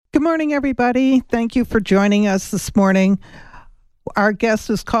Good morning, everybody. Thank you for joining us this morning. Our guest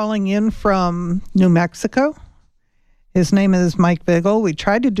is calling in from New Mexico. His name is Mike Vigil. We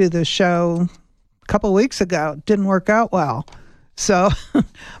tried to do this show a couple of weeks ago. It didn't work out well. So,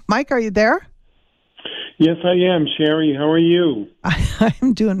 Mike, are you there? Yes, I am, Sherry. How are you?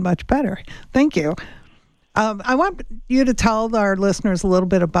 I'm doing much better. Thank you. I want you to tell our listeners a little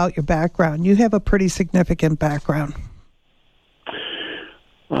bit about your background. You have a pretty significant background.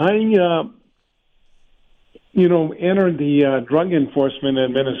 I, entered the Drug Enforcement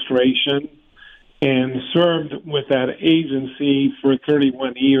Administration and served with that agency for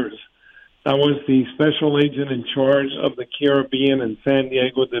 31 years. I was the special agent in charge of the Caribbean and San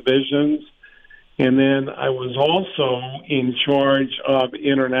Diego divisions, and then I was also in charge of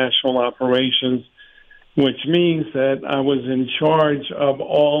international operations, which means that I was in charge of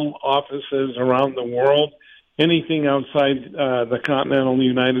all offices around the world. Anything outside the continental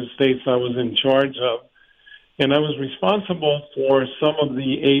United States I was in charge of. And I was responsible for some of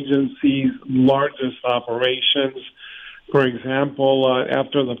the agency's largest operations. For example,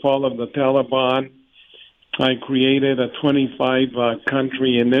 after the fall of the Taliban, I created a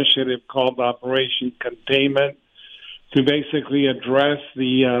 25-country initiative called Operation Containment to basically address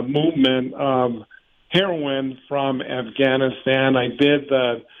the movement of heroin from Afghanistan. I did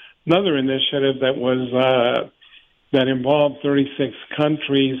another initiative that involved 36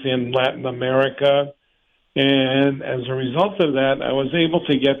 countries in Latin America. And as a result of that, I was able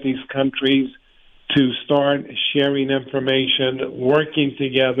to get these countries to start sharing information, working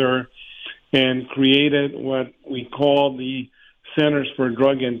together, and created what we call the Centers for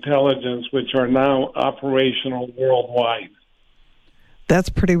Drug Intelligence, which are now operational worldwide. That's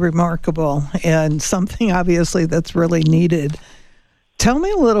pretty remarkable and something obviously that's really needed. Tell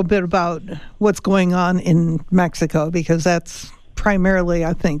me a little bit about what's going on in Mexico, because that's primarily,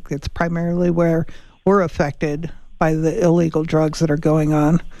 I think it's primarily where we're affected by the illegal drugs that are going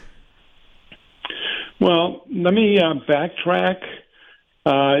on. Well, let me backtrack.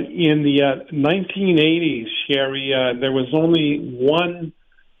 In the 1980s, Sherry, there was only one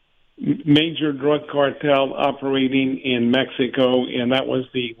major drug cartel operating in Mexico, and that was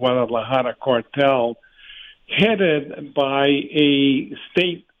the Guadalajara cartel, headed by a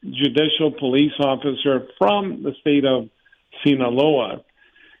state judicial police officer from the state of Sinaloa.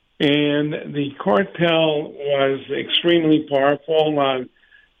 And the cartel was extremely powerful.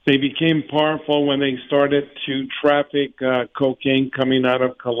 They became powerful when they started to traffic cocaine coming out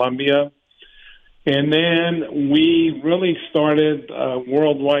of Colombia. And then we really started a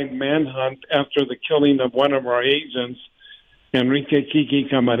worldwide manhunt after the killing of one of our agents, Enrique Kiki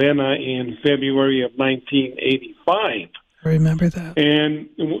Camarena, in February of 1985. I remember that. And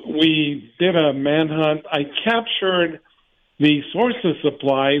we did a manhunt. I captured the source of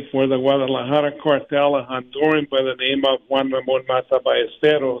supply for the Guadalajara cartel, a Honduran by the name of Juan Ramon Mata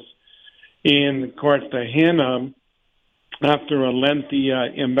Ballesteros, in Cartagena after a lengthy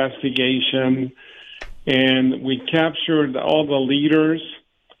investigation. And we captured all the leaders,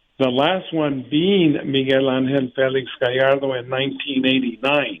 the last one being Miguel Ángel Félix Gallardo in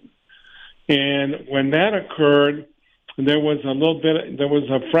 1989. And when that occurred, there was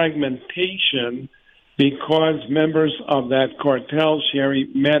a fragmentation because members of that cartel, Sherry,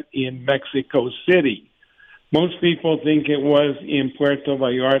 met in Mexico City. Most people think it was in Puerto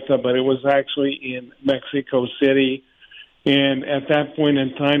Vallarta, but it was actually in Mexico City. And at that point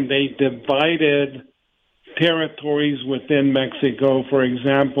in time, they divided territories within Mexico. For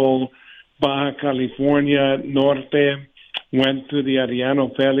example, Baja California Norte went to the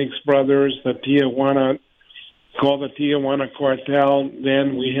Arellano Félix brothers, the Tijuana, called the Tijuana cartel.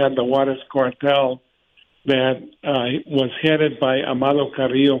 Then we had the Juarez cartel that was headed by Amado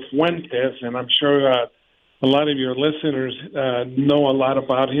Carrillo Fuentes, and I'm sure a lot of your listeners know a lot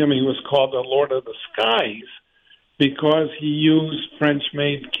about him. He was called the Lord of the Skies because he used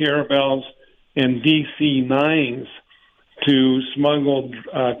French-made Caravels and DC-9s to smuggle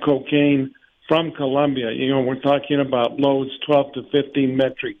cocaine from Colombia. You know, we're talking about loads 12 to 15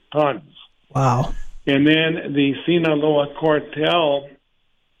 metric tons. Wow. And then the Sinaloa cartel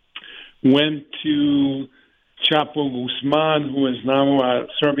went to Chapo Guzman, who is now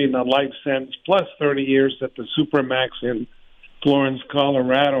serving a life sentence plus 30 years at the Supermax in Florence,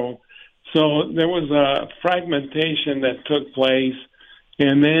 Colorado. So there was a fragmentation that took place.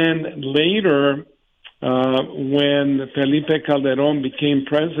 And then later, when Felipe Calderón became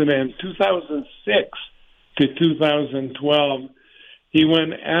president, 2006 to 2012, he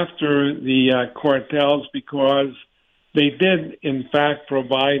went after the cartels because they did, in fact,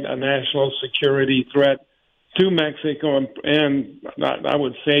 provide a national security threat to Mexico and I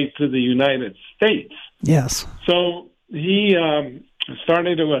would say to the United States. Yes. So he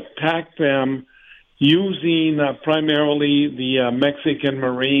started to attack them using primarily the Mexican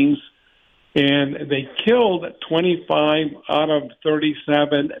Marines, and they killed 25 out of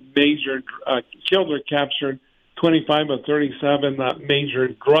 37 major, killed or captured 25 of 37 major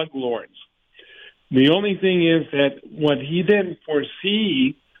drug lords. The only thing is that what he didn't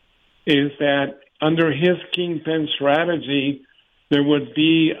foresee is that under his kingpin strategy, there would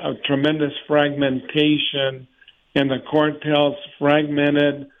be a tremendous fragmentation, and the cartels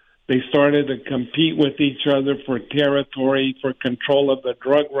fragmented. They started to compete with each other for territory, for control of the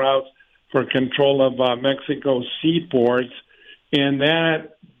drug routes, for control of Mexico's seaports, and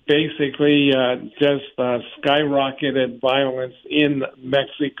that basically just skyrocketed violence in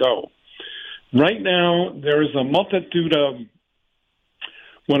Mexico. Right now, there is a multitude of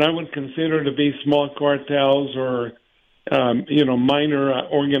what I would consider to be small cartels or minor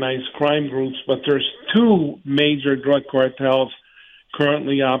organized crime groups, but there's two major drug cartels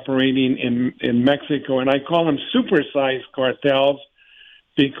currently operating in Mexico, and I call them supersized cartels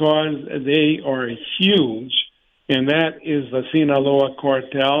because they are huge, and that is the Sinaloa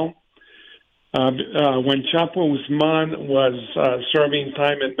cartel. When Chapo Guzman was serving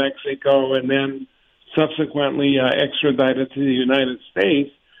time in Mexico and then subsequently extradited to the United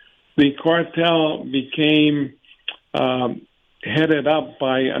States, the cartel became headed up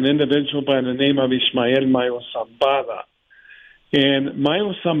by an individual by the name of Ismael Mayo Zambada. And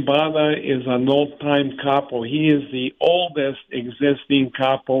Mayo Zambada is an old-time capo. He is the oldest existing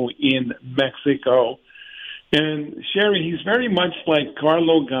capo in Mexico. And, Sherry, he's very much like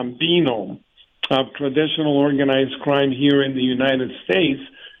Carlo Gambino of traditional organized crime here in the United States,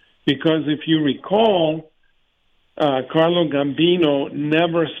 because if you recall, Carlo Gambino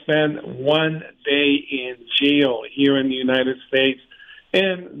never spent one day in jail here in the United States.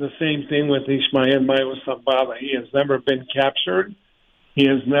 And the same thing with Ismael Mayo Zambada. He has never been captured. He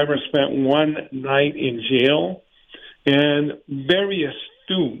has never spent one night in jail. And very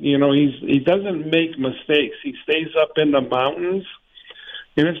astute. He doesn't make mistakes. He stays up in the mountains.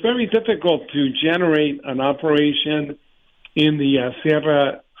 And it's very difficult to generate an operation in the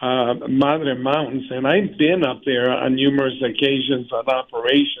Sierra Madre Mountains. And I've been up there on numerous occasions on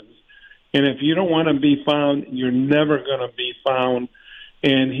operations. And if you don't want to be found, you're never going to be found.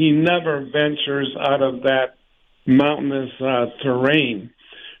 And he never ventures out of that mountainous terrain.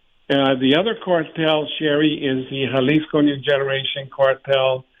 The other cartel, Sherry, is the Jalisco New Generation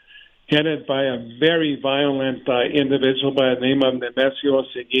cartel, headed by a very violent individual by the name of Nemesio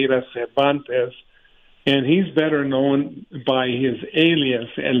Seguida Cervantes, and he's better known by his alias,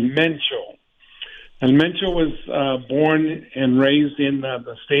 El Mencho. El Mencho was born and raised in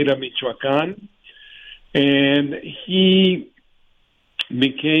the state of Michoacan, and he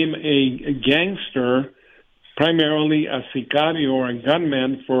became a gangster, primarily a sicario or a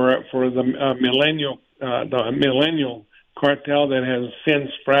gunman for the Millennial cartel that has since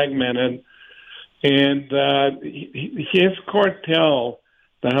fragmented. And his cartel,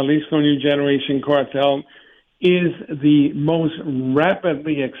 the Jalisco New Generation cartel, is the most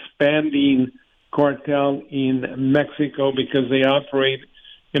rapidly expanding cartel in Mexico because they operate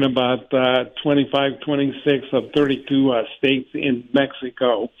in about 26 of 32 states in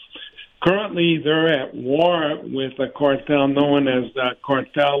Mexico. Currently, they're at war with a cartel known as the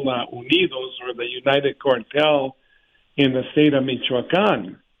Cartel Unidos, or the United Cartel, in the state of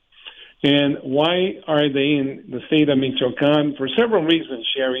Michoacan. And why are they in the state of Michoacan? For several reasons,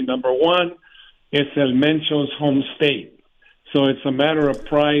 Sherry. Number one, it's El Mencho's home state. So it's a matter of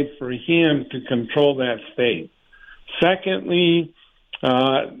pride for him to control that state. Secondly,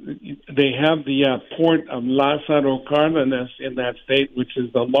 they have the port of Lázaro Cárdenas in that state, which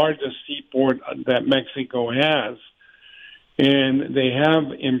is the largest seaport that Mexico has. And they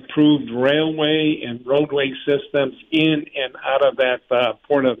have improved railway and roadway systems in and out of that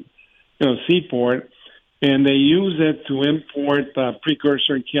port of seaport. And they use it to import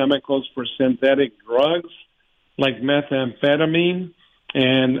precursor chemicals for synthetic drugs like methamphetamine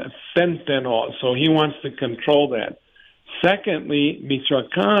and fentanyl. So he wants to control that. Secondly,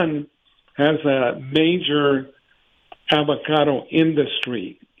 Michoacan has a major avocado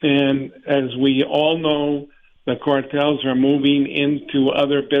industry. And as we all know, the cartels are moving into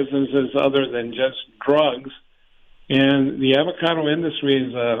other businesses other than just drugs. And the avocado industry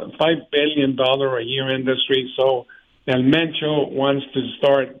is a $5 billion a year industry. So El Mencho wants to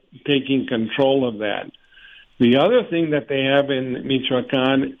start taking control of that. The other thing that they have in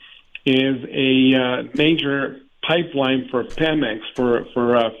Michoacan is a major pipeline for Pemex for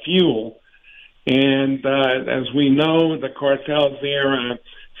fuel, And as we know, the cartels there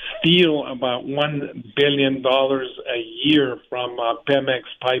steal about $1 billion a year from Pemex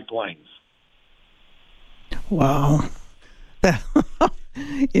pipelines. Wow.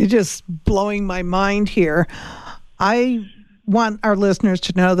 You're just blowing my mind here. I want our listeners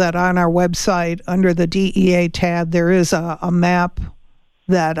to know that on our website, under the DEA tab, there is a map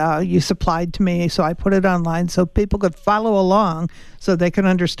that you supplied to me. So I put it online so people could follow along so they can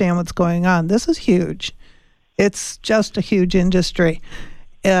understand what's going on. This is huge. It's just a huge industry.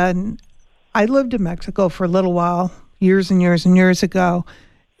 And I lived in Mexico for a little while, years and years and years ago.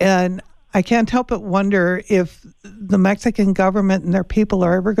 And I can't help but wonder if the Mexican government and their people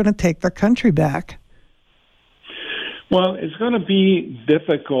are ever going to take their country back. Well, it's going to be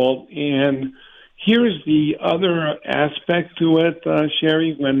difficult. And here's the other aspect to it,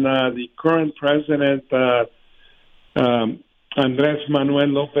 Sherry. When the current president, Andrés Manuel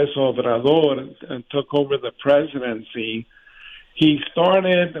López Obrador, took over the presidency, he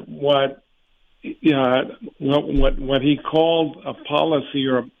started what he called a policy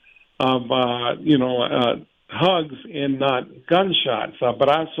of hugs and not gunshots,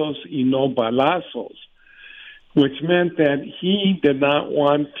 abrazos y no balazos, which meant that he did not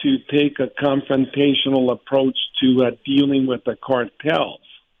want to take a confrontational approach to dealing with the cartels.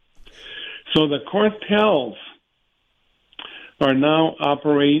 So the cartels are now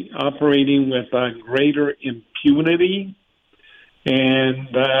operating with greater impunity, and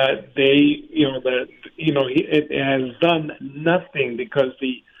it has done nothing, because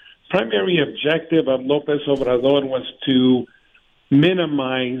the primary objective of López Obrador was to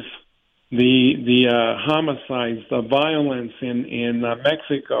minimize the homicides, the violence in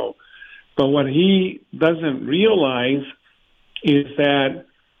Mexico. But what he doesn't realize is that,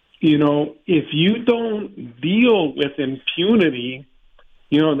 if you don't deal with impunity,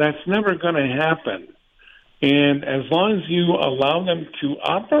 that's never going to happen. And as long as you allow them to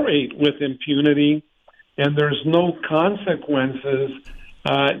operate with impunity and there's no consequences,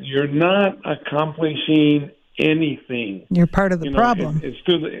 you're not accomplishing anything. You're part of the problem.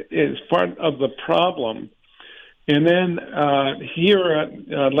 It's part of the problem. And then here,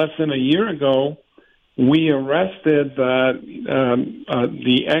 less than a year ago, we arrested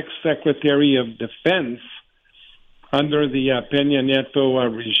the ex-Secretary of Defense under the Peña Nieto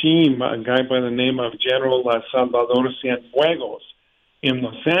regime, a guy by the name of General Salvador Cienfuegos in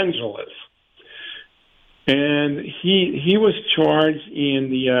Los Angeles. And he was charged in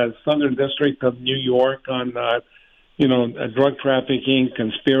the Southern District of New York on, drug trafficking,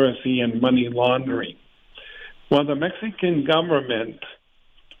 conspiracy, and money laundering. Well, the Mexican government,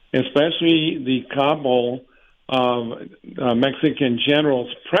 especially the cabal of Mexican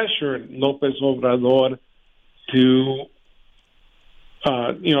generals, pressured López Obrador to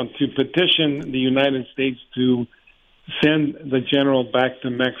petition the United States to send the general back to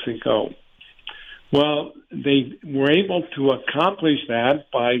Mexico. Well, they were able to accomplish that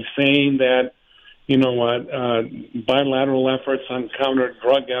by saying that, bilateral efforts on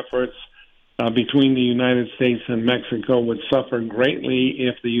counter-drug efforts between the United States and Mexico would suffer greatly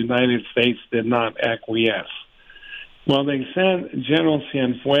if the United States did not acquiesce. Well, they sent General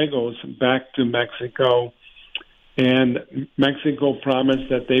Cienfuegos back to Mexico, and Mexico promised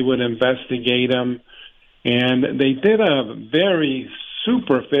that they would investigate him, and they did a very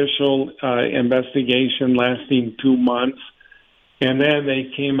superficial investigation lasting 2 months, and then they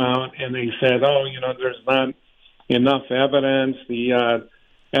came out and they said, there's not enough evidence. The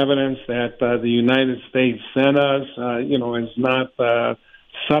evidence that the United States sent us, is not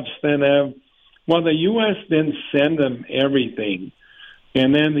substantive. Well, the U.S. didn't send them everything.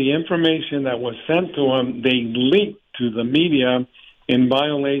 And then the information that was sent to them, they leaked to the media in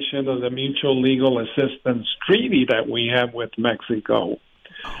violation of the Mutual Legal Assistance Treaty that we have with Mexico.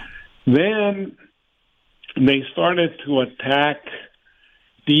 Then they started to attack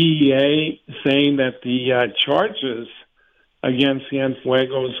DEA, saying that the charges against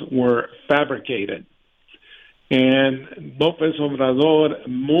Cienfuegos were fabricated. And López Obrador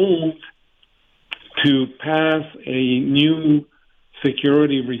moved to pass a new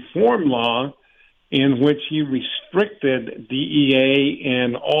security reform law in which he restricted DEA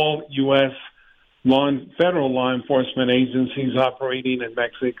and all U.S. federal law enforcement agencies operating in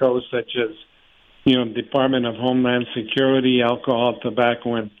Mexico, such as, Department of Homeland Security, Alcohol,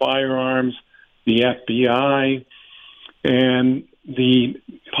 Tobacco, and Firearms, the FBI. And the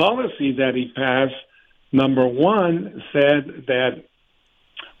policy that he passed, number one, said that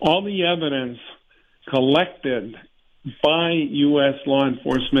all the evidence collected by U.S. law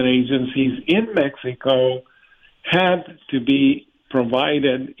enforcement agencies in Mexico had to be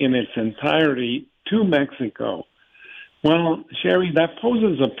provided in its entirety to Mexico. Well, Sherry, that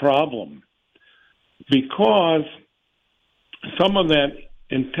poses a problem because some of that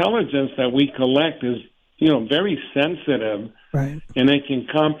intelligence that we collect is, very sensitive, Right. and it can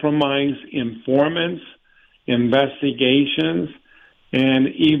compromise informants, investigations, and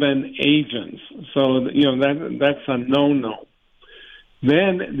even agents. So, that's a no-no.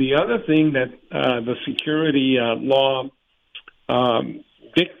 Then the other thing that the security law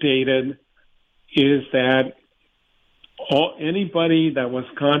dictated is that anybody that was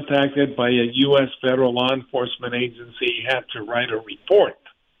contacted by a U.S. federal law enforcement agency had to write a report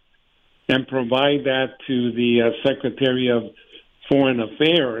and provide that to the Secretary of Foreign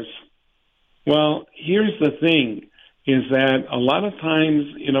Affairs. Well, here's the thing, is that a lot of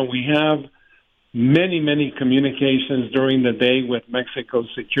times, we have many communications during the day with Mexico's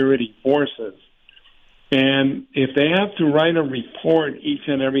security forces. And if they have to write a report each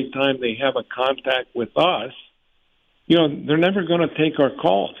and every time they have a contact with us, they're never going to take our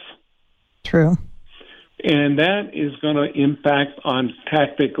calls. True. And that is going to impact on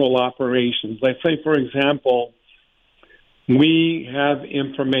tactical operations. Let's say, for example, we have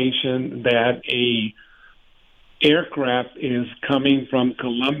information that a aircraft is coming from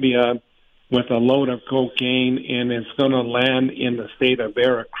Colombia with a load of cocaine, and it's going to land in the state of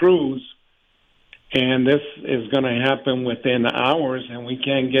Veracruz. And this is going to happen within hours, and we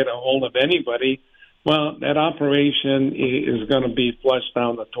can't get a hold of anybody. Well, that operation is going to be flushed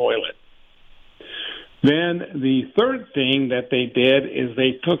down the toilet. Then the third thing that they did is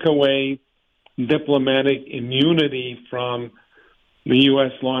they took away diplomatic immunity from the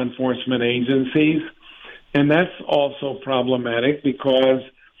U.S. law enforcement agencies. And that's also problematic because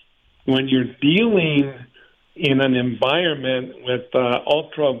when you're dealing in an environment with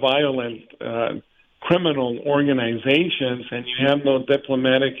ultra-violent criminal organizations and you have no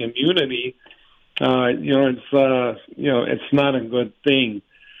diplomatic immunity, it's not a good thing.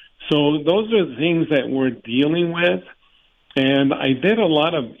 So those are the things that we're dealing with. And I did a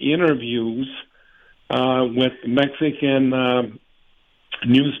lot of interviews with Mexican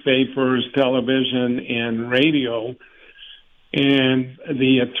newspapers, television, and radio. And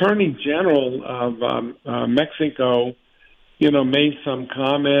the Attorney General of Mexico, made some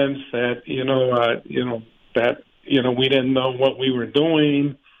comments that, we didn't know what we were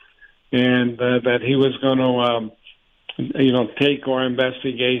doing, and that he was going to, take our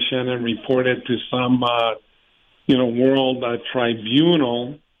investigation and report it to some, world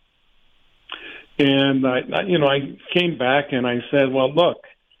tribunal. And, I came back and I said, well, look,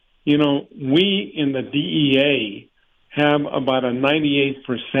 we in the DEA have about a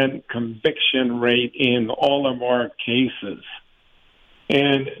 98% conviction rate in all of our cases.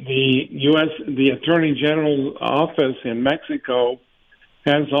 And the Attorney General's office in Mexico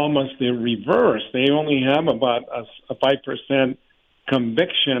has almost the reverse. They only have about a 5%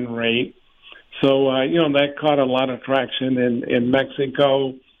 conviction rate. So, that caught a lot of traction in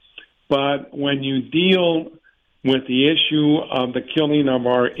Mexico. But when you deal with the issue of the killing of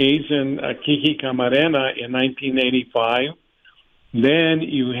our agent, Kiki Camarena, in 1985, then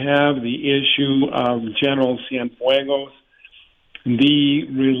you have the issue of General Cienfuegos. The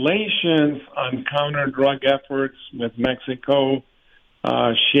relations on counter-drug efforts with Mexico,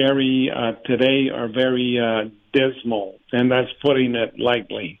 Sherry, today are very dismal, and that's putting it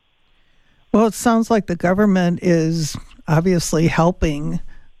lightly. Well, it sounds like the government is obviously helping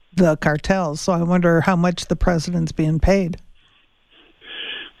the cartels, so I wonder how much the president's being paid.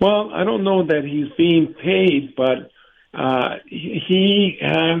 Well, I don't know that he's being paid, but he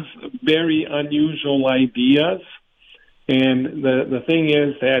has very unusual ideas. And the thing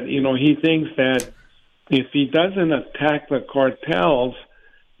is that, he thinks that if he doesn't attack the cartels,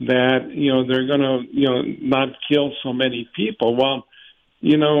 that, they're going to, not kill so many people. Well,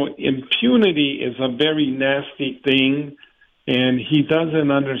 impunity is a very nasty thing, and he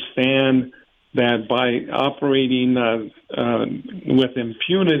doesn't understand that by operating with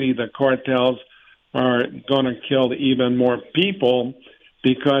impunity, the cartels are going to kill even more people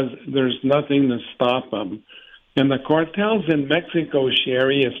because there's nothing to stop them. And the cartels in Mexico,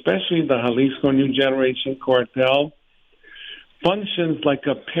 Sherry, especially the Jalisco New Generation cartel, functions like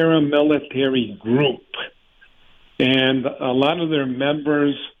a paramilitary group. And a lot of their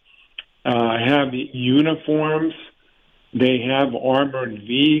members have uniforms. They have armored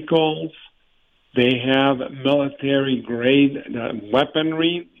vehicles. They have military-grade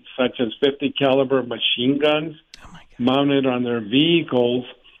weaponry, such as 50-caliber machine guns, mounted on their vehicles.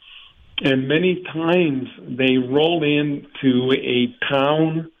 And many times they roll into a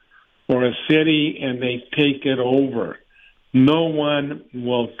town or a city and they take it over. no one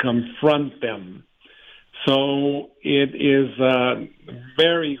will confront them. So it is a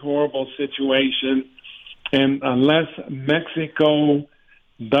very horrible situation. And unless Mexico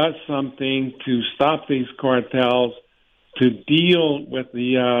does something to stop these cartels, to deal with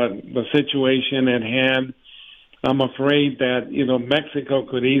the situation at hand, I'm afraid that, Mexico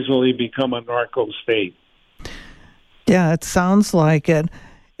could easily become a narco state. Yeah, it sounds like it.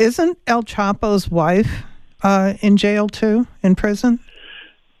 Isn't El Chapo's wife in jail too, in prison?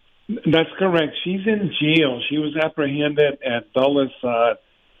 That's correct. She's in jail. She was apprehended at Dulles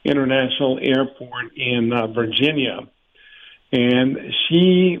International Airport in Virginia. And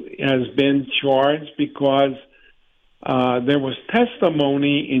she has been charged because there was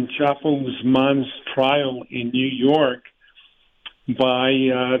testimony in Chapo Guzman's trial in New York by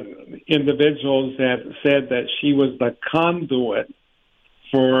individuals that said that she was the conduit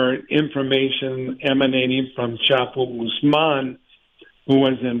for information emanating from Chapo Guzman, who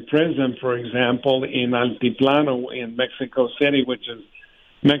was in prison, for example, in Altiplano in Mexico City, which is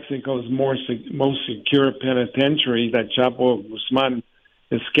Mexico's most secure penitentiary that Chapo Guzman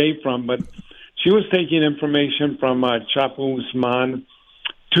escaped from. But she was taking information from Chapo Guzman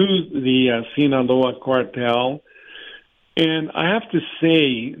to the Sinaloa cartel. And I have to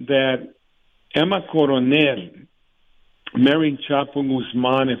say that Emma Coronel married Chapo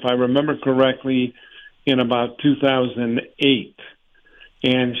Guzman, if I remember correctly, in about 2008.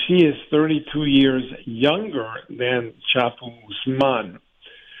 And she is 32 years younger than Chapo Guzman.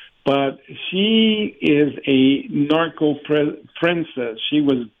 But she is a narco princess. She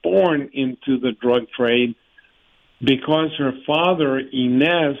was born into the drug trade because her father,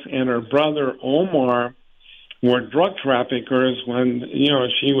 Inez, and her brother, Omar, were drug traffickers when,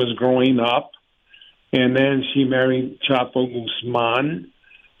 she was growing up. And then she married Chapo Guzman.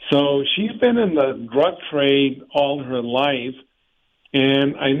 So she's been in the drug trade all her life.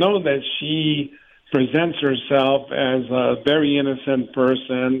 And I know that she presents herself as a very innocent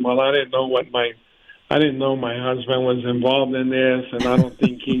person. Well, I didn't know my husband was involved in this, and I don't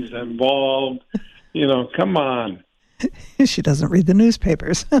think he's involved. Come on. She doesn't read the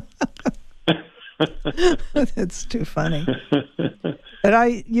newspapers. It's too funny.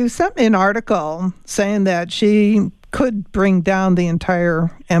 But you sent me an article saying that she could bring down the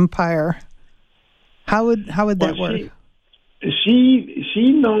entire empire. How would that work?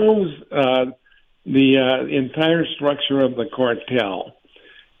 She knows the entire structure of the cartel.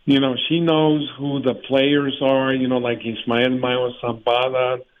 She knows who the players are, like Ismael Mayo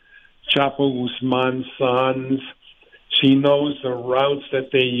Zambada, Chapo Guzman's sons. She knows the routes that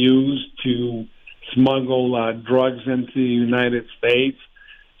they use to smuggle drugs into the United States.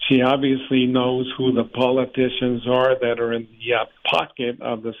 She obviously knows who the politicians are that are in the pocket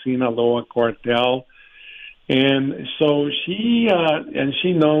of the Sinaloa cartel. And so she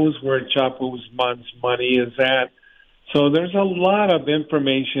knows where Chapo Guzman's money is at. So there's a lot of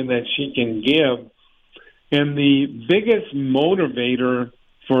information that she can give. And the biggest motivator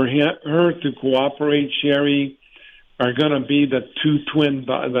for her to cooperate, Sherry, are going to be the twin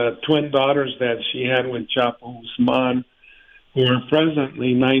daughters that she had with Chapo Guzman, who are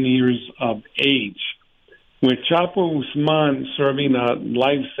presently 9 years of age. With Chapo Guzman serving a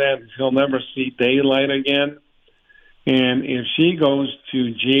life sentence, he'll never see daylight again. And if she goes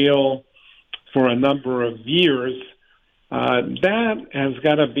to jail for a number of years, that has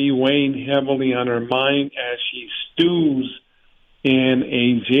got to be weighing heavily on her mind as she stews in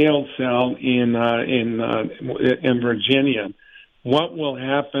a jail cell in Virginia. What will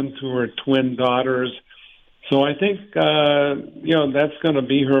happen to her twin daughters? So I think, that's going to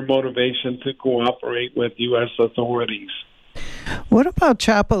be her motivation to cooperate with U.S. authorities. What about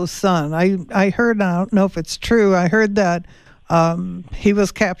Chapo's son? I heard, I don't know if it's true, I heard that he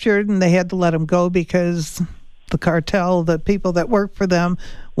was captured and they had to let him go because the cartel, the people that worked for them,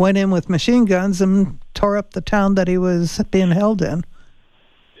 went in with machine guns and tore up the town that he was being held in.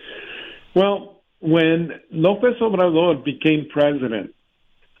 Well, when López Obrador became president,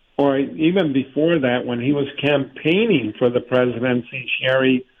 or even before that, when he was campaigning for the presidency,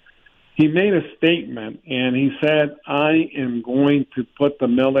 Sherry, he made a statement, and he said, I am going to put the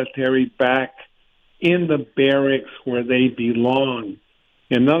military back in the barracks where they belong.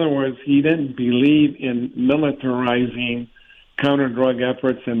 In other words, he didn't believe in militarizing counter-drug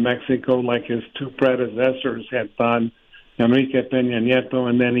efforts in Mexico like his two predecessors had done, Enrique Peña Nieto,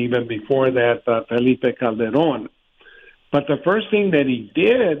 and then even before that, Felipe Calderón. But the first thing that he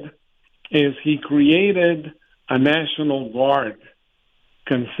did is he created a National Guard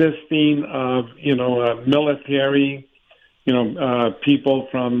consisting of, military, people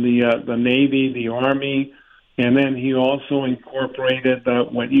from the Navy, the Army, And then he also incorporated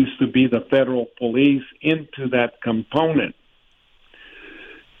what used to be the federal police into that component.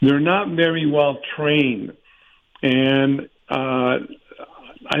 They're not very well trained, and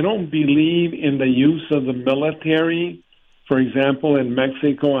I don't believe in the use of the military, for example, in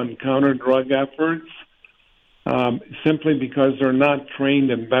Mexico on counter-drug efforts, simply because they're not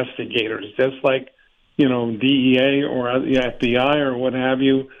trained investigators, just like, DEA or the FBI or what have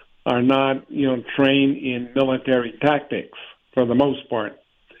you are not, trained in military tactics for the most part.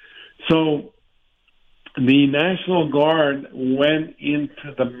 So the National Guard went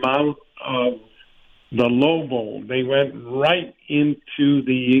into the mouth of the Lobo. They went right into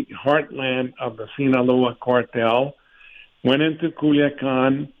the heartland of the Sinaloa cartel, went into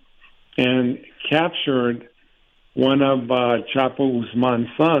Culiacan, and captured one of Chapo Guzman's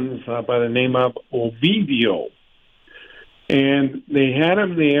sons by the name of Ovidio. And they had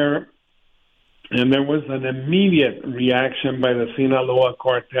him there, and there was an immediate reaction by the Sinaloa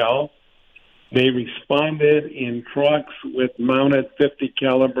cartel. They responded in trucks with mounted 50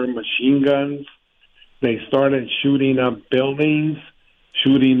 caliber machine guns. They started shooting up buildings,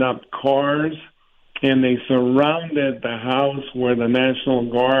 shooting up cars, and they surrounded the house where the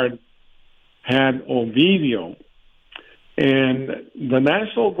National Guard had Ovidio. And the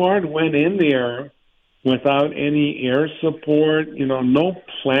National Guard went in there without any air support, no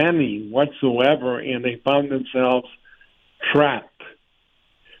planning whatsoever, and they found themselves trapped.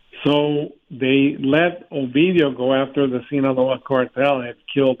 So they let Ovidio go after the Sinaloa cartel. Had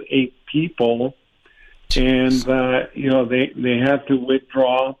killed 8 people, and they had to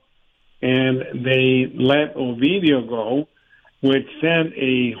withdraw, and they let Ovidio go, which sent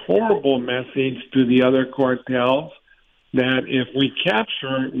a horrible message to the other cartels that if we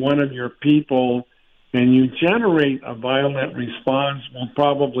capture one of your people and you generate a violent response, we'll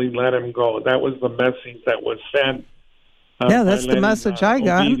probably let him go. That was the message that was sent. That's the message I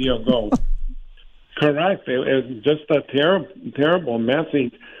got. Go. Correct. It was just a terrible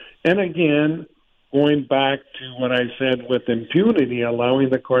message. And again, going back to what I said with impunity, allowing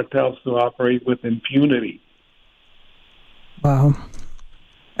the cartels to operate with impunity. Wow.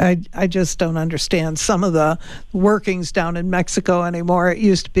 I just don't understand some of the workings down in Mexico anymore. It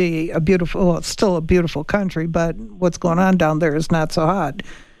used to be it's still a beautiful country, but what's going on down there is not so hot.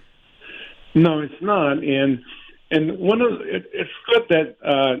 No, it's not. And it's good that,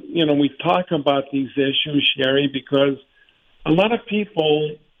 we talk about these issues, Sherry, because a lot of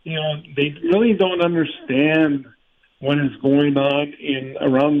people, they really don't understand what is going on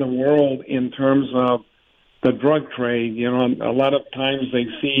around the world in terms of the drug trade. A lot of times they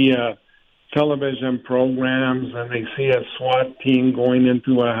see television programs and they see a SWAT team going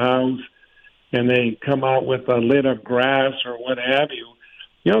into a house and they come out with a lid of grass or what have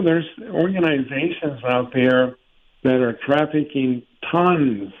you. There's organizations out there that are trafficking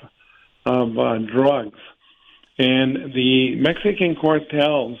tons of drugs. And the Mexican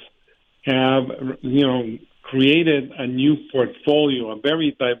cartels have, created a new portfolio, a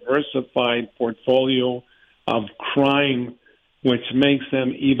very diversified portfolio of crime, which makes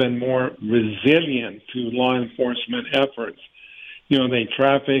them even more resilient to law enforcement efforts. They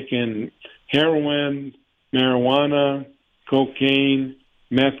traffic in heroin, marijuana, cocaine,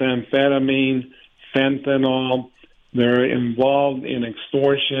 methamphetamine, fentanyl. They're involved in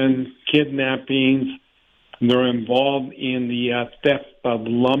extortion, kidnappings. They're involved in the theft of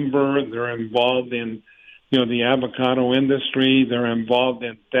lumber. They're involved in, the avocado industry. They're involved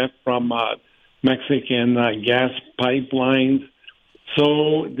in theft from Mexican gas pipelines.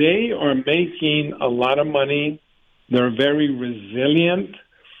 So they are making a lot of money. They're very resilient.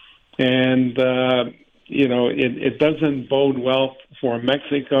 And, it doesn't bode well for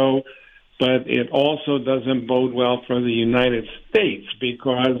Mexico, but it also doesn't bode well for the United States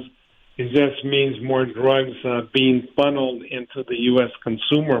because it just means more drugs being funneled into the U.S.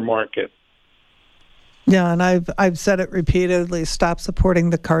 consumer market. Yeah, and I've said it repeatedly, stop supporting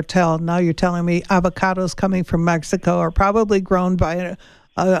the cartel. Now you're telling me avocados coming from Mexico are probably grown by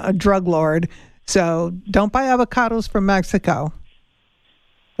a drug lord. So don't buy avocados from Mexico.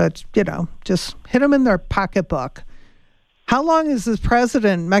 But, just hit them in their pocketbook. How long is this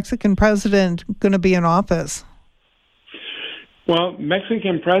Mexican president, going to be in office? Well,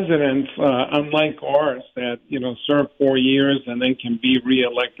 Mexican presidents, unlike ours, that, serve 4 years and then can be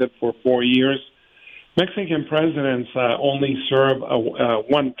reelected for 4 years, Mexican presidents only serve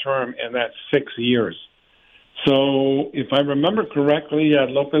one term, and that's 6 years. So if I remember correctly,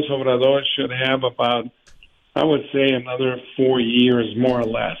 López Obrador should have about, I would say, another 4 years, more or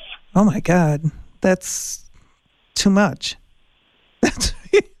less. Oh, my God. That's too much.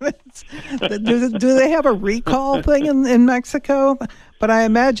 Do they have a recall thing in Mexico? But I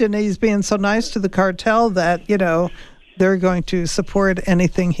imagine he's being so nice to the cartel that, they're going to support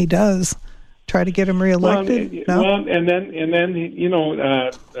anything he does. Try to get him reelected? And then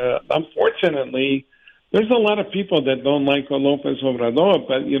unfortunately, there's a lot of people that don't like López Obrador,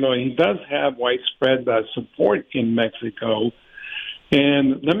 but, he does have widespread support in Mexico.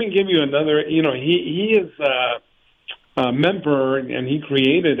 And let me give you another, he is a member, and he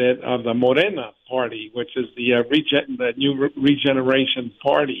created it, of the Morena Party, which is the new Regeneration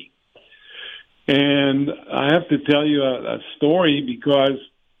Party. And I have to tell you a story because,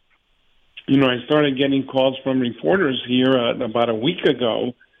 I started getting calls from reporters here about a week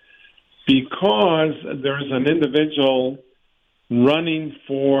ago because there's an individual running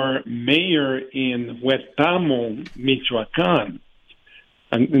for mayor in Huetamo, Michoacán,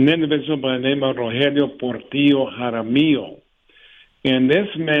 an individual by the name of Rogelio Portillo Jaramillo. And this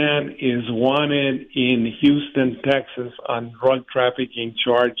man is wanted in Houston, Texas on drug trafficking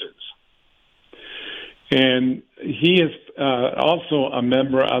charges. And he is also a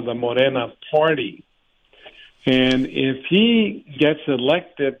member of the Morena Party. And if he gets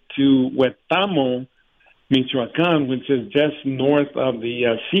elected to Huetamo, Michoacán, which is just north of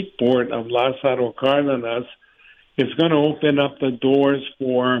the seaport of Lázaro Cárdenas, it's going to open up the doors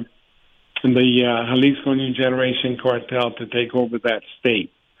for the Jalisco New Generation cartel to take over that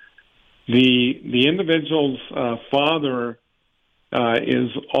state. The individual's father is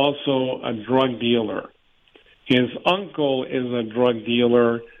also a drug dealer. His uncle is a drug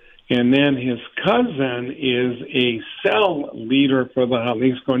dealer, and then his cousin is a cell leader for the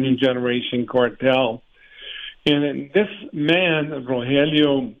Jalisco New Generation cartel. And this man,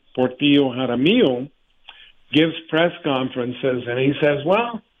 Rogelio Portillo Jaramillo, gives press conferences, and he says,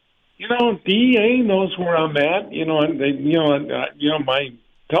 "Well, DEA knows where I'm at. And my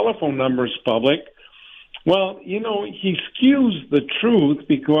telephone number is public." Well, he skews the truth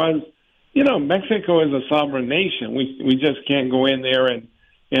because, Mexico is a sovereign nation. We just can't go in there and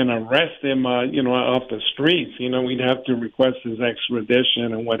arrest him, off the streets. We'd have to request his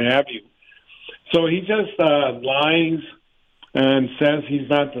extradition and what have you. So he just lies and says he's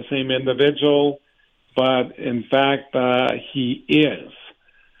not the same individual, but in fact he is.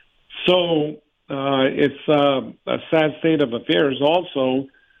 So it's a sad state of affairs also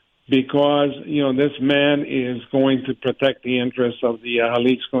because, this man is going to protect the interests of the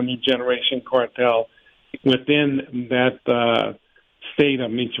Jalisco New Generation cartel within that state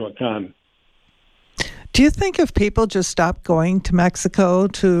of Michoacán. Do you think if people just stopped going to Mexico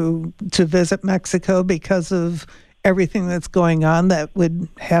to visit Mexico because of everything that's going on, that would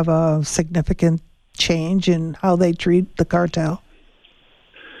have a significant change in how they treat the cartel?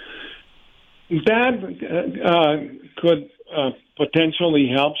 That could potentially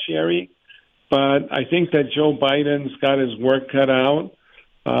help, Sherry, but I think that Joe Biden's got his work cut out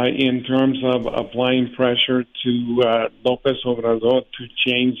in terms of applying pressure to López Obrador to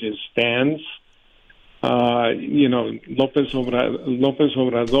change his stance. López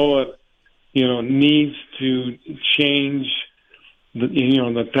Obrador, needs to change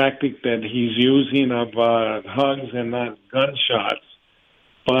the tactic that he's using of hugs and not gunshots.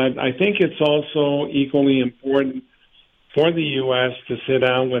 But I think it's also equally important for the U.S. to sit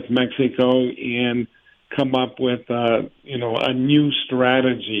down with Mexico and come up with, a new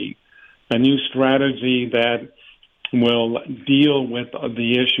strategy that will deal with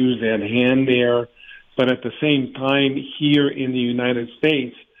the issues at hand there. But at the same time, here in the United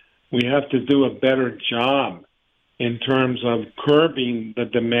States, we have to do a better job in terms of curbing the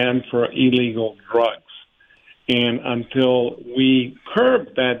demand for illegal drugs. And until we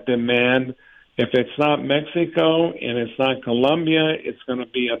curb that demand, if it's not Mexico and it's not Colombia, it's going to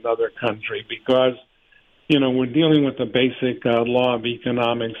be another country because, we're dealing with the basic law of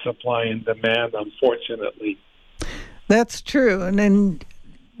economic supply and demand, unfortunately. That's true. And then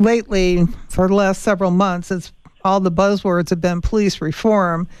lately, for the last several months, it's all the buzzwords have been police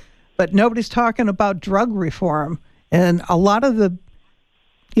reform, but nobody's talking about drug reform. And a lot of the,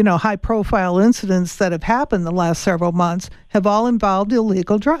 high-profile incidents that have happened the last several months have all involved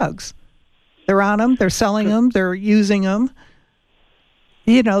illegal drugs. They're on them, they're selling them, they're using them.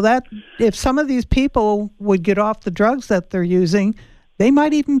 That if some of these people would get off the drugs that they're using, they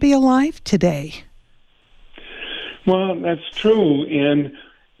might even be alive today. Well, that's true. And,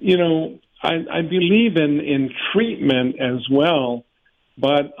 I believe in treatment as well.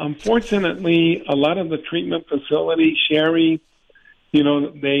 But unfortunately, a lot of the treatment facilities, Sherry, they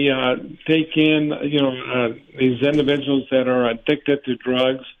take in, these individuals that are addicted to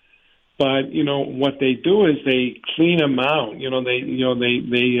drugs, But what they do is they clean them out. They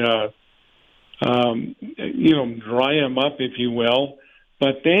dry them up, if you will.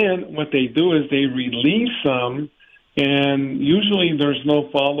 But then what they do is they release them, and usually there's no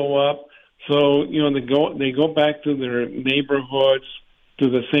follow up. So they go back to their neighborhoods, to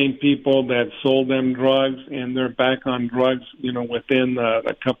the same people that sold them drugs, and they're back on drugs, within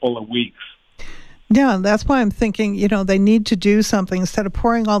a couple of weeks. Yeah, that's why I'm thinking, they need to do something instead of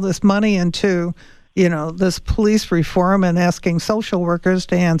pouring all this money into, this police reform and asking social workers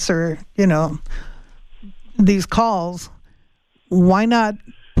to answer, these calls. Why not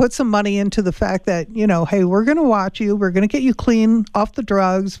put some money into the fact that, hey, we're going to watch you. We're going to get you clean off the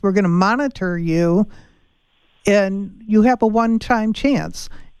drugs. We're going to monitor you. And you have a one-time chance.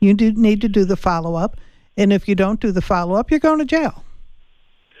 You do need to do the follow-up. And if you don't do the follow-up, you're going to jail.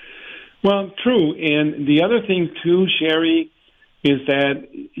 Well, true. And the other thing, too, Sherry, is that,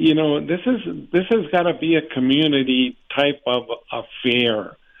 this has got to be a community type of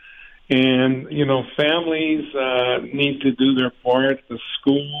affair. And, families need to do their part, the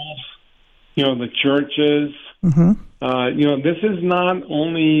schools, the churches. Mm-hmm. This is not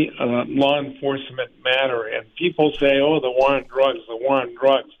only a law enforcement matter. And people say, the war on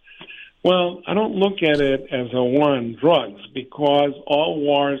drugs. Well, I don't look at it as a war on drugs because all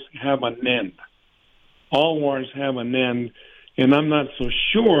wars have an end. All wars have an end. And I'm not so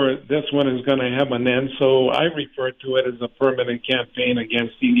sure this one is going to have an end, so I refer to it as a permanent campaign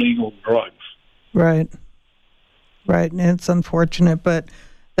against illegal drugs. Right. And it's unfortunate, but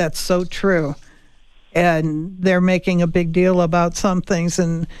that's so true. And they're making a big deal about some things,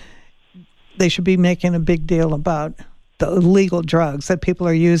 and they should be making a big deal about the illegal drugs that people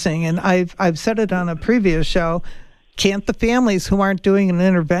are using. And I've said it on a previous show. Can't the families who aren't doing an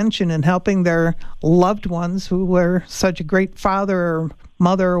intervention and helping their loved ones who were such a great father or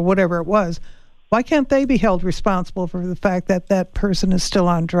mother or whatever it was, why can't they be held responsible for the fact that that person is still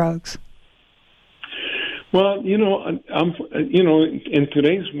on drugs? Well, in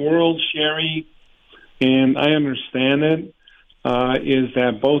today's world, Sherry, and I understand it, is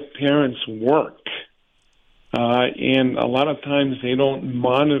that both parents work. And a lot of times they don't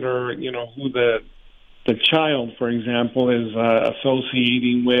monitor, who the child, for example, is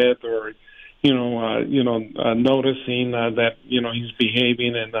associating with, or noticing that he's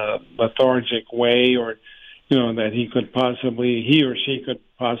behaving in a lethargic way, or that he or she could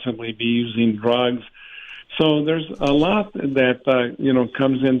possibly be using drugs. So there's a lot that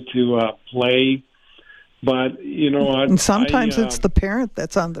comes into play, but and sometimes it's the parent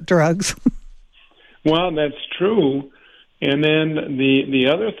that's on the drugs. Well, that's true. And then the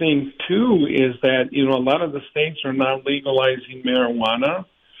other thing, too, is that, a lot of the states are now legalizing marijuana.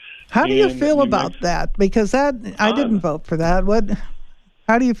 How do you feel about that? Because I didn't vote for that.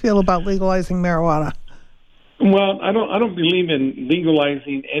 How do you feel about legalizing marijuana? Well, I don't believe in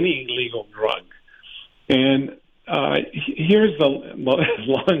legalizing any illegal drug. And here's the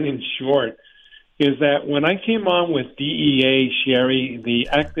long and short, is that when I came on with DEA, Sherry, the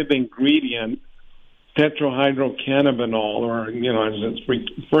active ingredient, tetrahydrocannabinol, or, as it's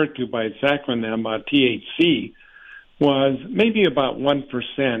referred to by its acronym, THC, was maybe about 1%.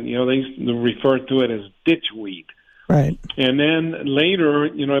 They refer to it as ditchweed. Right. And then later,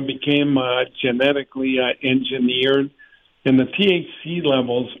 it became genetically engineered, and the THC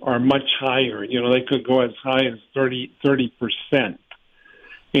levels are much higher. They could go as high as 30%.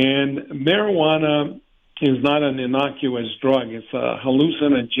 And marijuana is not an innocuous drug. It's a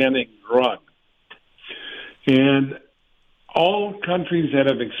hallucinogenic drug. And all countries that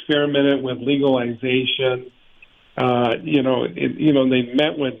have experimented with legalization, they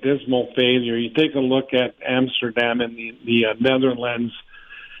met with dismal failure. You take a look at Amsterdam and the Netherlands,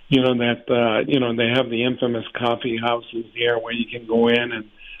 that they have the infamous coffee houses there where you can go in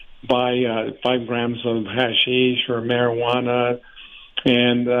and buy 5 grams of hashish or marijuana.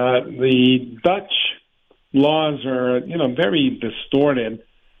 And the Dutch laws are, very distorted.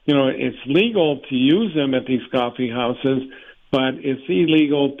 It's legal to use them at these coffee houses, but it's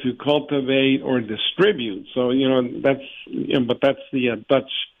illegal to cultivate or distribute. So, that's the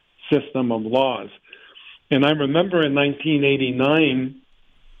Dutch system of laws. And I remember in 1989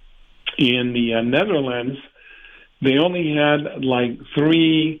 in the Netherlands, they only had like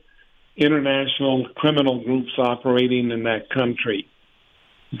 3 international criminal groups operating in that country.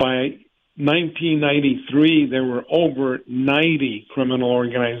 By 1993, there were over 90 criminal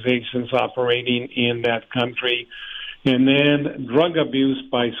organizations operating in that country. And then drug abuse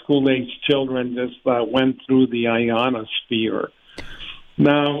by school-aged children just went through the ionosphere.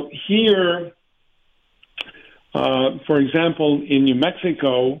 Now, here, for example, in New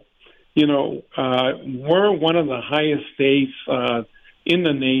Mexico, we're one of the highest states in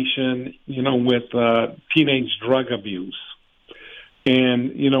the nation, with teenage drug abuse.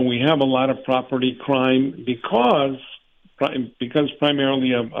 And, we have a lot of property crime because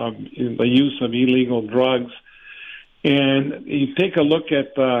primarily of the use of illegal drugs. And you take a look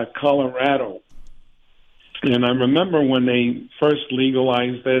at Colorado, and I remember when they first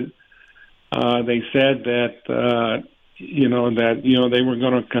legalized it, they said that they were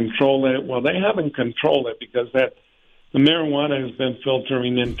going to control it. Well, they haven't controlled it because the marijuana has been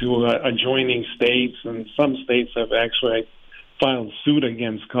filtering into adjoining states, and some states have actually filed suit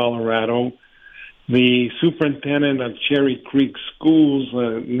against Colorado. The superintendent of Cherry Creek Schools,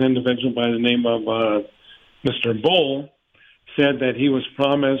 an individual by the name of Mr. Bull, said that he was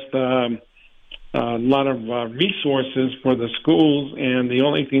promised a lot of resources for the schools, and the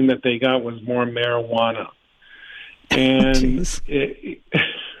only thing that they got was more marijuana. And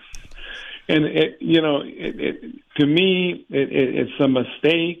to me, it's a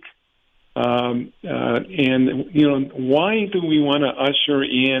mistake. And why do we want to usher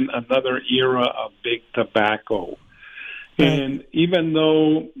in another era of big tobacco? And even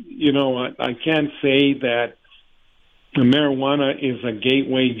though, I can't say that marijuana is a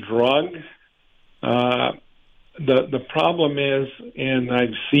gateway drug, the problem is, and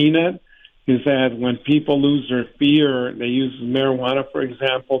I've seen it, is that when people lose their fear, they use marijuana, for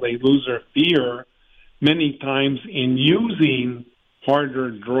example, they lose their fear many times in using harder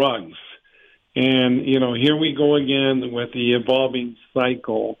drugs. And, here we go again with the evolving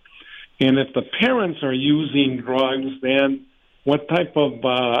cycle. And if the parents are using drugs, then what type of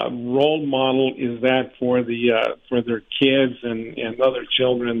role model is that for their kids and other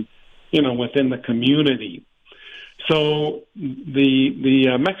children, within the community? So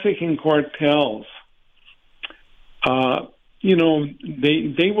the Mexican cartels,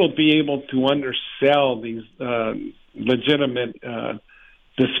 they will be able to undersell these legitimate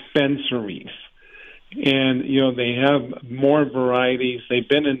dispensaries. And, they have more varieties. They've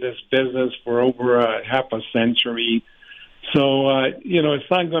been in this business for over half a century. So, it's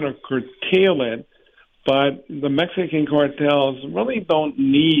not going to curtail it. But the Mexican cartels really don't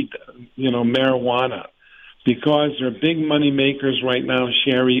need, marijuana, because their big money makers right now,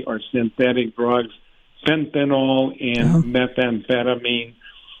 Sherry, are synthetic drugs, fentanyl and methamphetamine.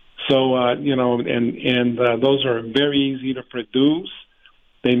 So, those are very easy to produce.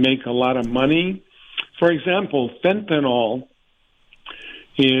 They make a lot of money. For example, fentanyl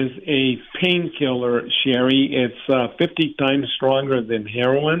is a painkiller, Sherry. It's 50 times stronger than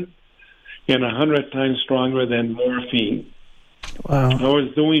heroin and 100 times stronger than morphine. Wow. I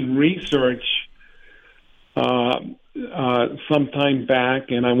was doing research some time back,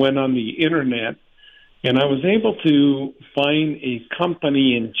 and I went on the internet, and I was able to find a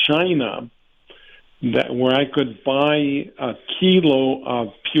company in China where I could buy a kilo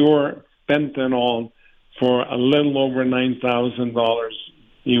of pure fentanyl for a little over $9,000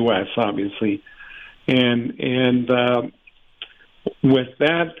 U.S., obviously, and with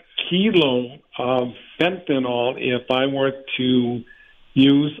that kilo of fentanyl, if I were to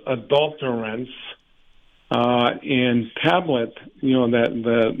use adulterants in tablet, that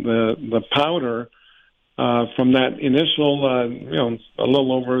the powder from that initial, a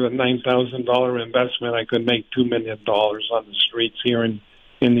little over a $9,000 investment, I could make $2 million on the streets here in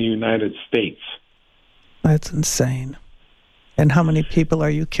the United States. That's insane. And how many people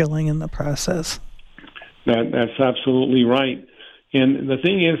are you killing in the process? That's absolutely right. And the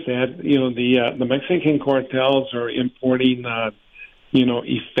thing is that, the Mexican cartels are importing,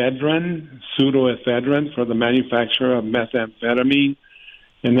 ephedrine, pseudoephedrine for the manufacture of methamphetamine.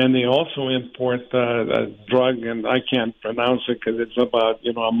 And then they also import a drug, and I can't pronounce it because it's about,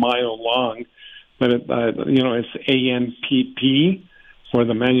 a mile long, but it's ANPP for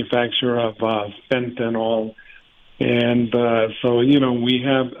the manufacture of fentanyl. And so, we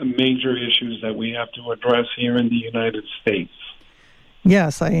have major issues that we have to address here in the United States.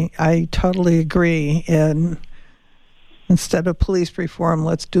 Yes, I totally agree. And instead of police reform,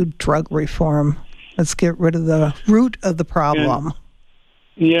 let's do drug reform. Let's get rid of the root of the problem.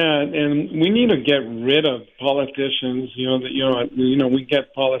 And we need to get rid of politicians. We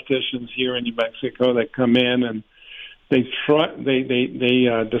get politicians here in New Mexico that come in and they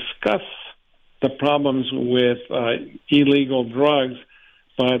discuss the problems with illegal drugs,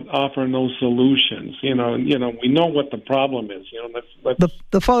 but offer no solutions. We know what the problem is. Let's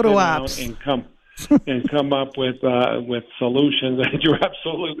the photo ops and come up with solutions. And you're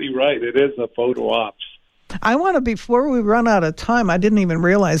absolutely right. It is a photo ops. I want to, before we run out of time, I didn't even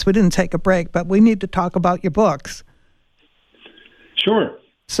realize we didn't take a break, but we need to talk about your books. Sure.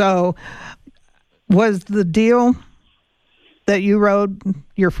 So was the deal that you wrote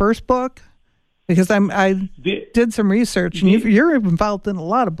your first book? Because I did some research, and you're involved in a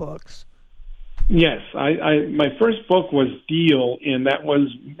lot of books. Yes, my first book was Deal, and that was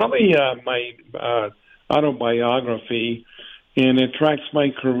probably my autobiography, and it tracks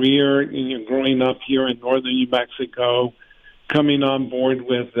my career growing up here in northern New Mexico, coming on board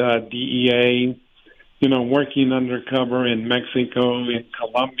with DEA, working undercover in Mexico, in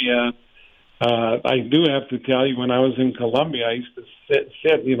Colombia. I do have to tell you, when I was in Colombia, I used to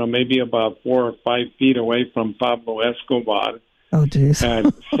sit maybe about 4 or 5 feet away from Pablo Escobar. Oh, geez. At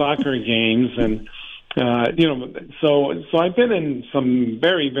soccer games, and so I've been in some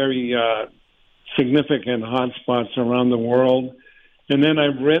very, very significant hotspots around the world, and then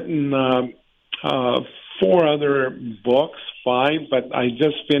I've written 4 other books, 5, but I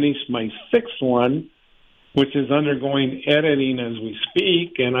just finished my 6th one, which is undergoing editing as we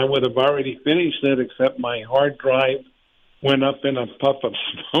speak, and I would have already finished it, except my hard drive went up in a puff of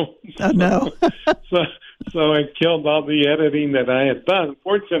smoke. Oh, no. So I killed all the editing that I had done.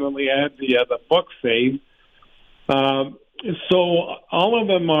 Fortunately, I had the book saved. So all of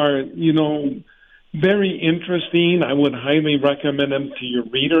them are, very interesting. I would highly recommend them to your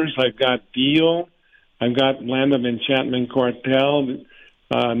readers. I've got Deal. I've got Land of Enchantment Cartel,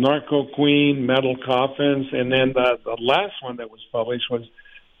 Narco Queen, Metal Coffins, and then the last one that was published was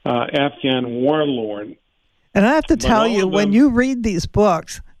Afghan Warlord. And I have to tell you, when you read these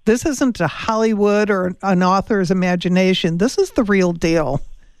books, this isn't a Hollywood or an author's imagination. This is the real deal.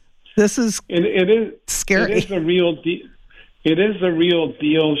 This is it is scary. It is a real deal. It is a real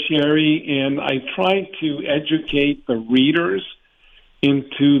deal, Sherry, and I try to educate the readers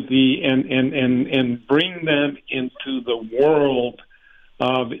into and bring them into the world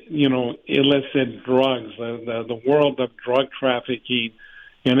of illicit drugs, the world of drug trafficking.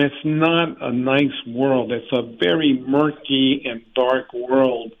 And it's not a nice world. It's a very murky and dark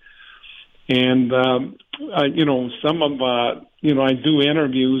world. And, some of, I do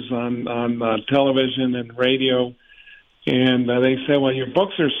interviews on television and radio, and they say, well, your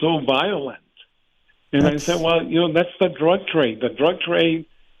books are so violent. And I said, well, that's the drug trade. The drug trade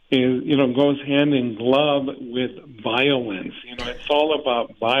is, goes hand in glove with violence. It's all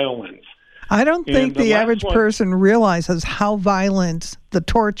about violence. I don't think the average person realizes how violent the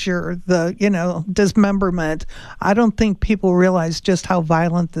torture, the, dismemberment. I don't think people realize just how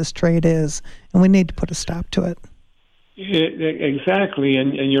violent this trade is, and we need to put a stop to it. Exactly,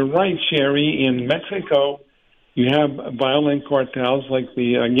 and you're right, Sherry. In Mexico, you have violent cartels like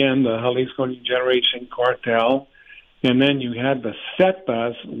the Jalisco New Generation Cartel, and then you had the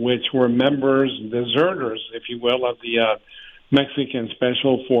Zetas, which were members, deserters, if you will, of the Mexican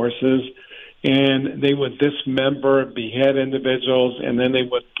Special Forces. And they would dismember, behead individuals, and then they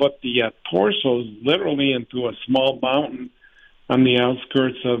would put the torsos literally into a small mountain on the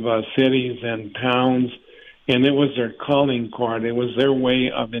outskirts of cities and towns. And it was their calling card. It was their way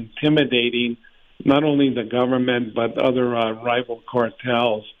of intimidating not only the government but other rival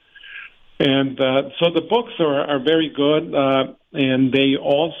cartels. And so the books are very good, and they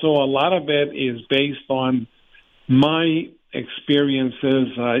also, a lot of it is based on my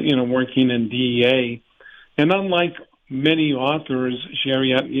experiences, working in DEA, and unlike many authors,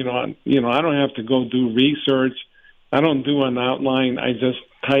 Sherry, I don't have to go do research. I don't do an outline. I just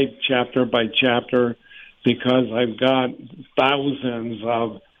type chapter by chapter because I've got thousands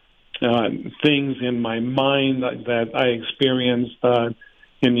of things in my mind that I experienced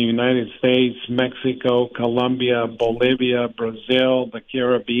in the United States, Mexico, Colombia, Bolivia, Brazil, the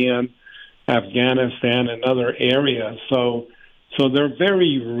Caribbean, Afghanistan, and other areas. So they're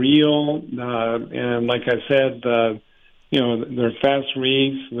very real, and like I said, they're fast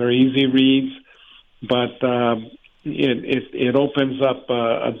reads, they're easy reads, but it opens up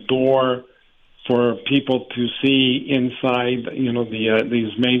a door for people to see inside,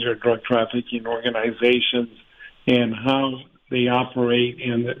 these major drug trafficking organizations and how they operate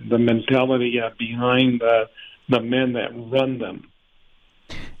and the mentality behind the men that run them.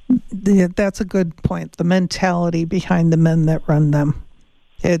 That's a good point. The mentality behind the men that run them.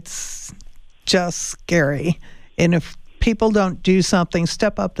 It's just scary. And if people don't do something,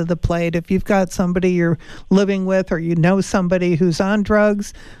 step up to the plate. If you've got somebody you're living with or somebody who's on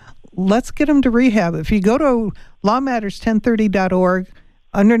drugs, let's get them to rehab. If you go to lawmatters1030.org,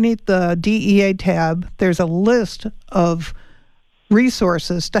 underneath the DEA tab, there's a list of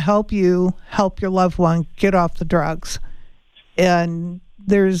resources to help you help your loved one get off the drugs. And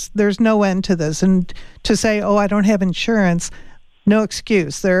there's no end to this. And to say, I don't have insurance, no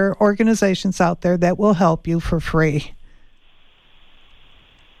excuse. There are organizations out there that will help you for free.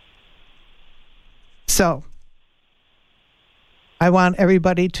 So I want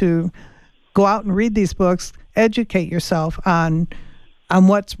everybody to go out and read these books, educate yourself on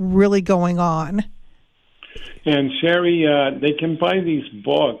what's really going on. And Sherry, they can buy these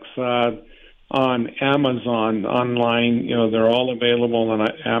books on Amazon online. They're all available on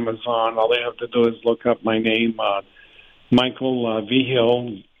Amazon. All they have to do is look up my name, Michael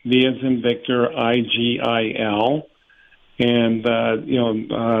Vigil, V as in Victor, IGIL. And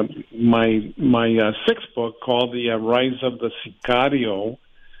my sixth book, called The Rise of the Sicario,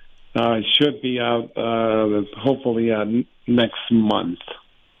 should be out hopefully next month.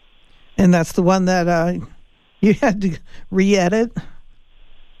 And that's the one that you had to re-edit?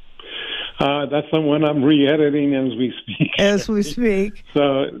 That's the one I'm re-editing as we speak. As we speak.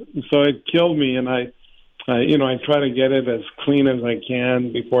 So it killed me, and I try to get it as clean as I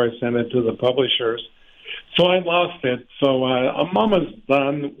can before I send it to the publishers. So I lost it. So I'm almost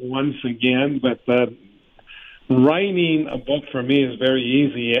done once again, but writing a book for me is very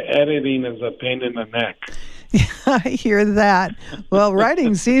easy. Editing is a pain in the neck. Yeah, I hear that. Well,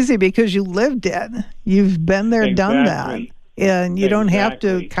 writing's easy because you lived it. You've been there, Exactly. done that. And you don't have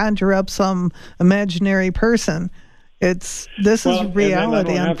to conjure up some imaginary person. This is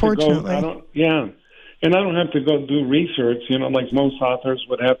reality, unfortunately. And I don't have to go do research, like most authors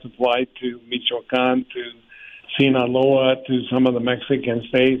would have to fly to Michoacan, to Sinaloa, to some of the Mexican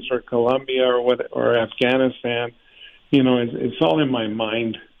states, or Colombia, or Afghanistan. It's all in my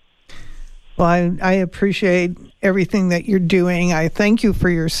mind. Well, I appreciate everything that you're doing. I thank you for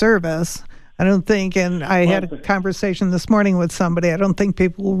your service. I don't think, and I had a conversation this morning with somebody, I don't think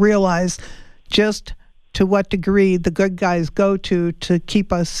people will realize just to what degree the good guys go to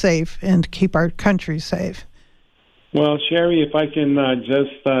keep us safe and keep our country safe. Well, Sherry, if I can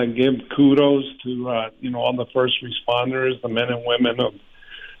just give kudos to all the first responders, the men and women of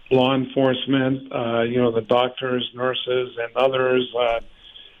law enforcement, the doctors, nurses, and others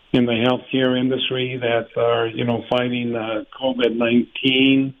in the healthcare industry that are fighting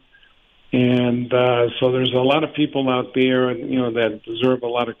COVID-19, and so there's a lot of people out there that deserve a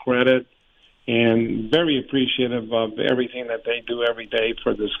lot of credit, and very appreciative of everything that they do every day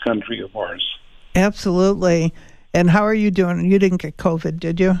for this country of ours. Absolutely. And how are you doing? You didn't get COVID,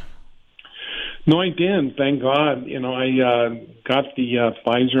 did you? No, I didn't. Thank God. I got the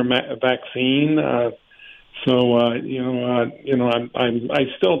Pfizer vaccine. I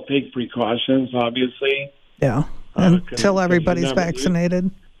still take precautions, obviously. Yeah, until everybody's vaccinated.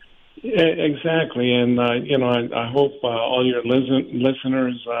 Exactly. And, I hope all your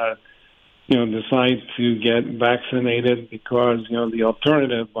listeners decide to get vaccinated, because the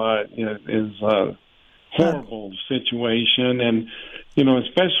alternative is a horrible situation, and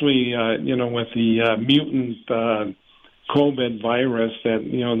especially with the mutant COVID virus, that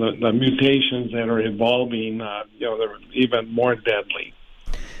the mutations that are evolving, they're even more deadly.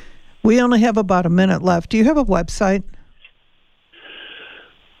 We only have about a minute left. Do you have a website?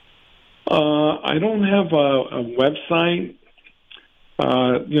 I don't have a website.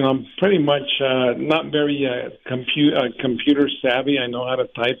 I'm pretty much not very computer savvy. I know how to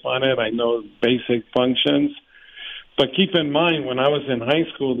type on it. I know basic functions. But keep in mind, when I was in high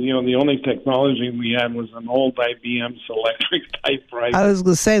school, the only technology we had was an old IBM Selectric typewriter. I was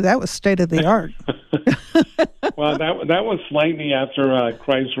going to say, that was state of the art. Well, that was slightly after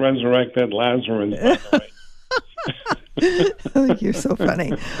Christ resurrected Lazarus, by the way. You're so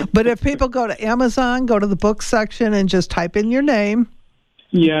funny. But if people go to Amazon, go to the book section and just type in your name.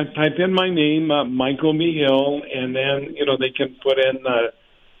 Yeah, type in my name, Michael Vigil, and then, they can put in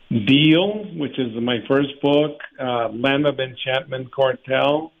Deal, which is my first book, Land of Enchantment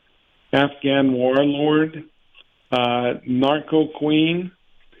Cartel, Afghan Warlord, Narco Queen,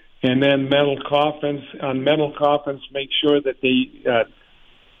 and then Metal Coffins. On Metal Coffins, make sure that they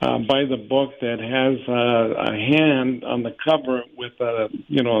buy the book that has a hand on the cover with a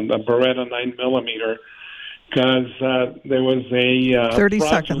Beretta 9mm, because there was a 30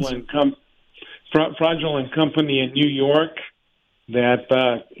 seconds. fraudulent company in New York that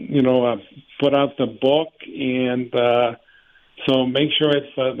put out the book, and so make sure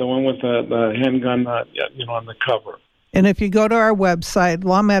it's the one with the handgun on the cover. And if you go to our website,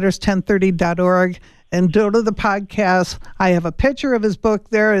 lawmatters1030.org, and go to the podcast, I have a picture of his book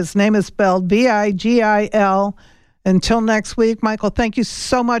there. His name is spelled Vigil. Until next week, Michael, thank you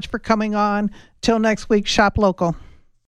so much for coming on. Till next week, shop local.